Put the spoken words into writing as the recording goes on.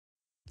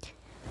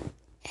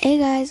Hey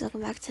guys,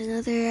 welcome back to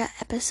another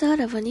episode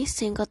of When You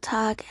Single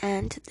Talk,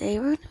 and today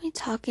we're going to be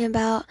talking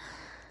about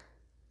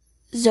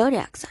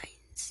zodiac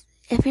signs.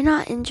 If you're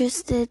not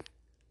interested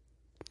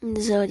in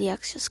the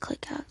zodiacs, just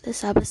click out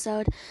this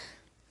episode.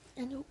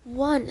 And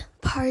one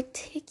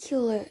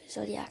particular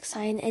zodiac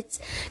sign, it's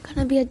going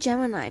to be a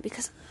Gemini,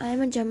 because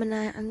I'm a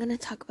Gemini. I'm going to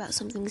talk about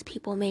some things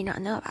people may not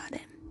know about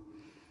it.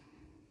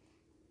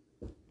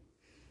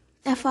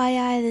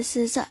 FYI, this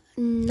is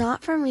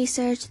not from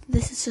research,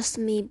 this is just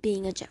me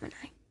being a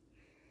Gemini.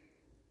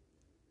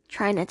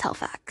 Trying to tell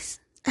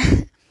facts.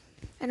 I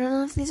don't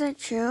know if these are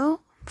true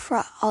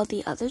for all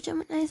the other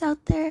Geminis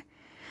out there,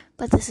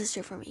 but this is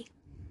true for me.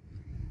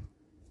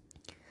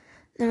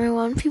 Number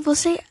one, people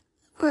say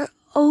we're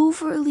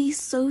overly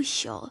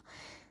social.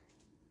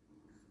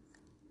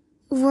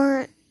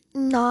 We're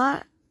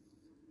not.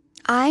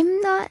 I'm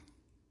not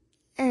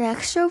an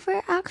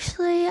extrovert,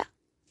 actually.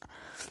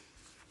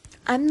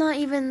 I'm not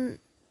even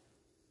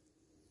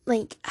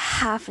like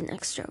half an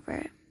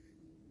extrovert.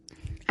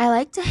 I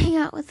like to hang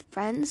out with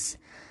friends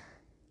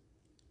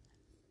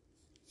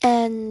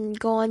and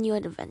go on new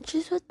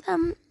adventures with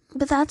them,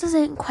 but that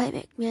doesn't quite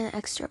make me an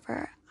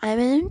extrovert. I'm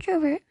an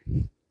introvert.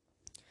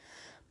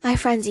 My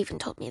friends even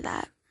told me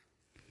that.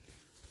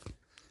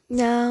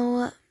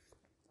 Now,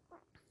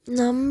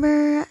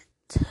 number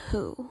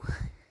 2.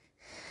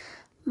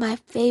 My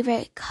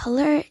favorite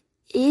color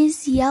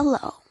is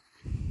yellow.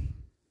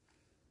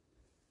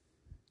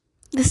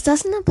 This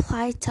doesn't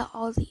apply to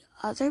all the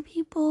other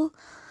people,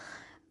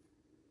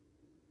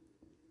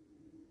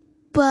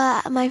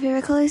 but my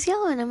favorite color is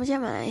yellow, and I'm a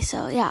Gemini,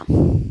 so yeah.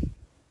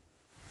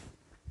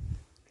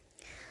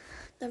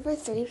 Number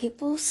 3,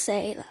 people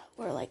say that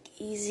we're like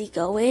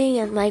easygoing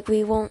and like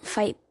we won't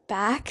fight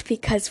back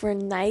because we're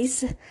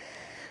nice.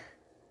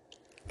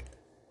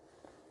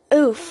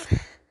 Oof.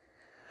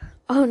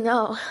 Oh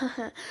no.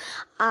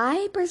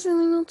 I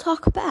personally will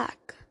talk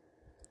back.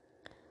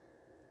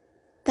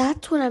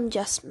 That's when I'm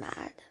just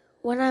mad.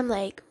 When I'm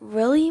like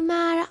really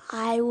mad,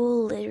 I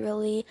will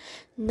literally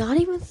not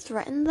even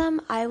threaten them.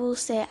 I will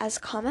say as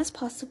calm as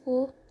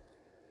possible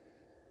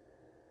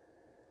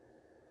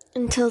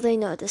until they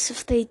notice.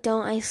 If they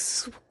don't,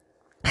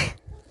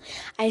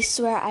 I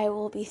swear I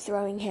will be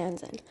throwing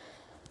hands in.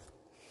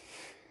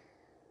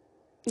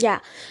 Yeah,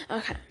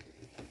 okay.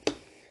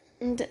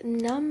 And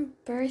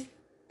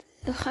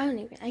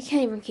I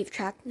can't even keep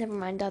track. Never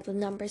mind all the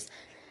numbers.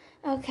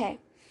 Okay.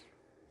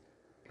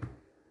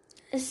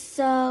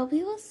 So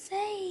we will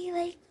say,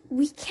 like,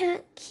 we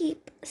can't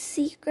keep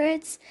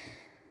secrets.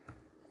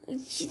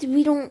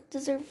 We don't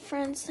deserve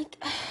friends. Like,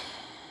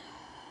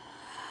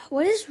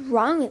 what is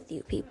wrong with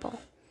you people?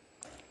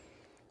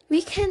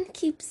 We can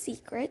keep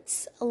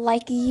secrets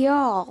like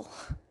y'all.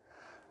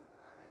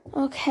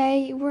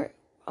 Okay,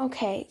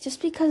 just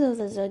because of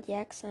the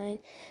zodiac sign,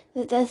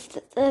 that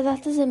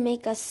doesn't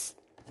make us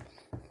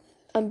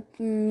a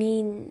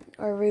mean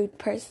or rude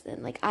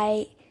person. Like,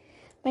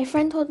 my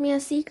friend told me a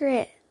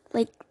secret.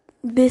 Like,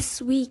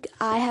 this week,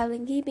 I have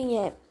been keeping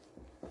it.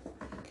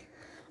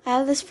 I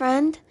have this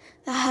friend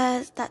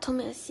that told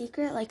me a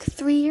secret like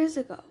 3 years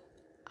ago.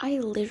 I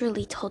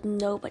literally told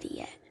nobody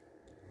yet.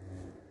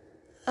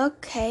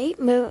 Okay,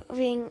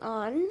 moving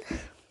on.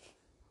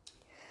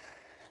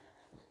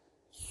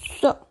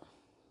 So,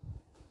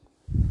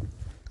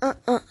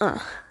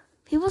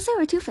 people say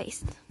we're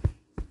two-faced.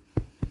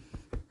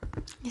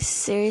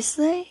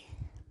 Seriously?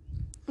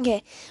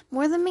 Okay,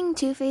 more than being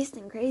two-faced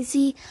and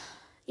crazy,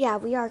 yeah,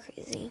 we are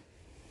crazy.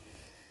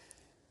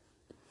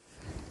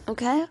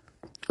 Okay?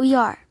 We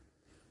are.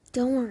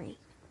 Don't worry.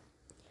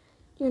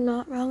 You're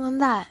not wrong on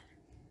that.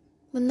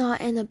 But not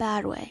in a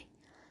bad way.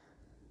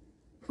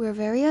 We're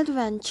very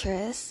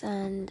adventurous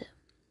and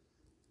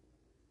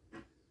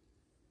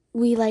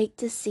we like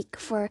to seek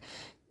for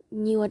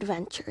new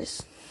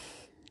adventures.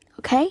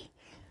 Okay?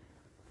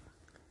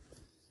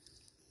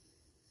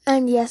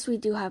 And yes, we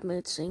do have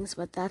mood swings,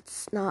 but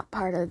that's not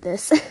part of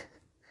this.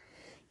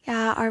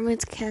 Yeah, our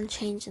moods can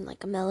change in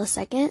like a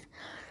millisecond.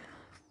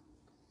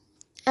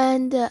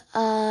 And,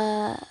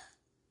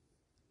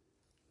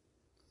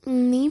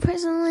 me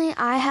personally,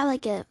 I have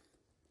like a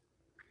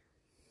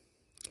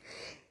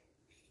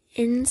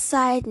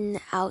inside and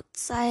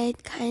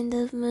outside kind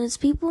of moods.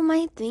 People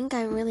might think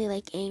I'm really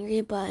like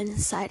angry, but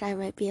inside I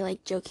might be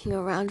like joking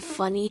around,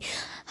 funny,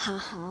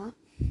 haha.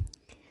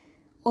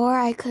 Or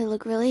I could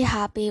look really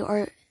happy,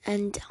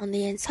 and on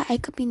the inside I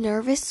could be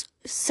nervous,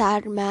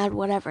 sad, mad,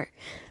 whatever.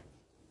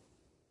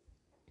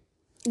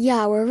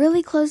 Yeah, we're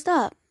really closed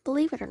up,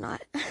 believe it or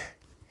not.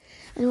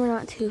 And we're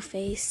not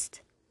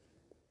two-faced.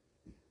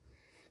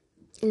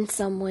 In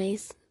some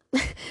ways.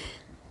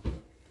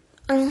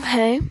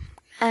 Okay,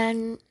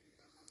 and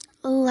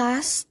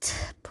last,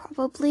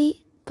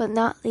 probably, but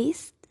not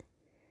least,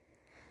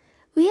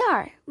 we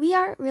are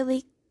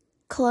really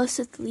close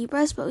with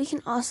Libras, but we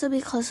can also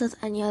be close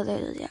with any other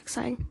zodiac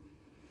sign.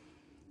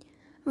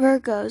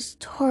 Virgos,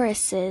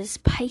 Tauruses,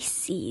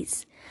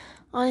 Pisces,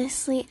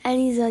 honestly,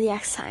 any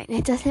zodiac sign.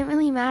 It doesn't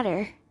really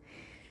matter.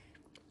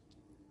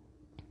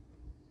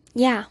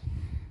 Yeah.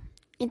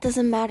 It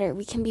doesn't matter.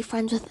 We can be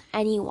friends with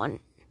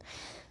anyone.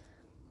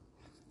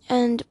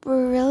 And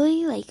we're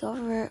really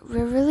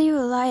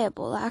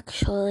reliable,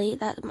 actually.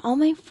 That all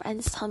my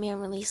friends tell me I'm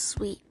really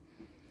sweet.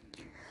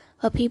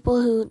 But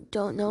people who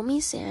don't know me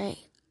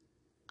say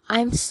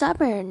I'm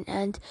stubborn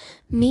and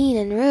mean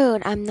and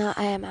rude. I'm not.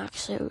 I am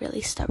actually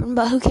really stubborn,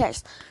 but who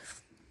cares?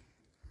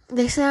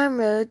 They say I'm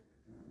rude.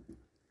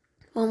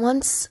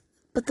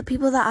 But the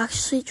people that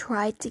actually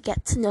try to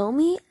get to know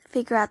me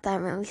figure out that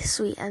I'm really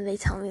sweet, and they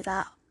tell me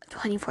that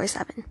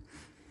 24/7.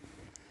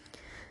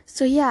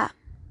 So yeah.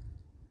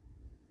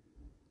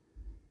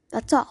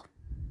 That's all.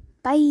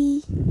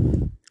 Bye.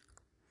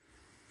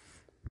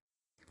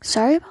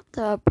 Sorry about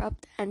the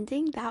abrupt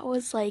ending. That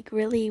was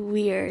really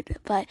weird,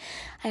 but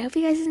I hope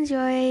you guys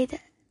enjoyed,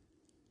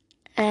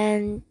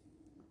 and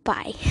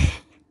bye.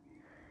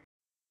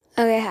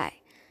 Okay, hi.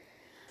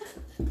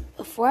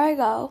 Before I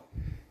go,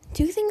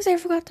 2 things I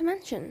forgot to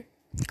mention.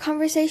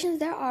 Conversations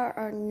there are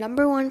our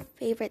number 1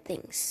 favorite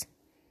things.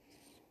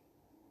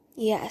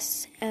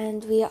 Yes,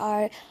 and we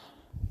are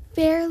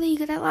fairly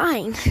good at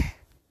lying.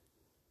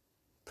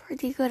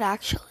 Pretty good,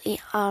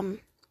 actually.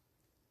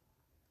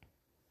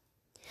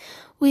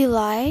 We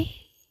lie,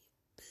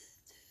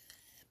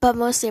 but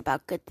mostly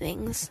about good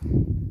things.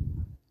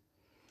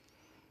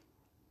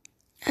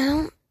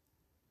 And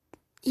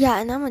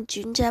I'm a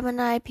June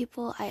Gemini.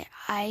 People,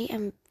 I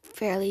am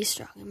fairly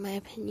strong in my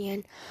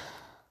opinion.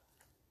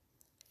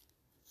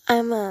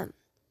 I'm a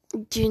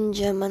June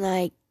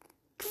Gemini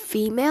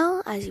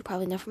female, as you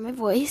probably know from my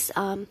voice.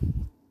 That's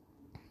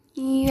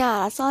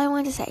all I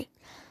wanted to say.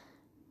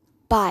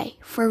 Bye,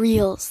 for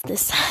reals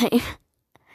this time.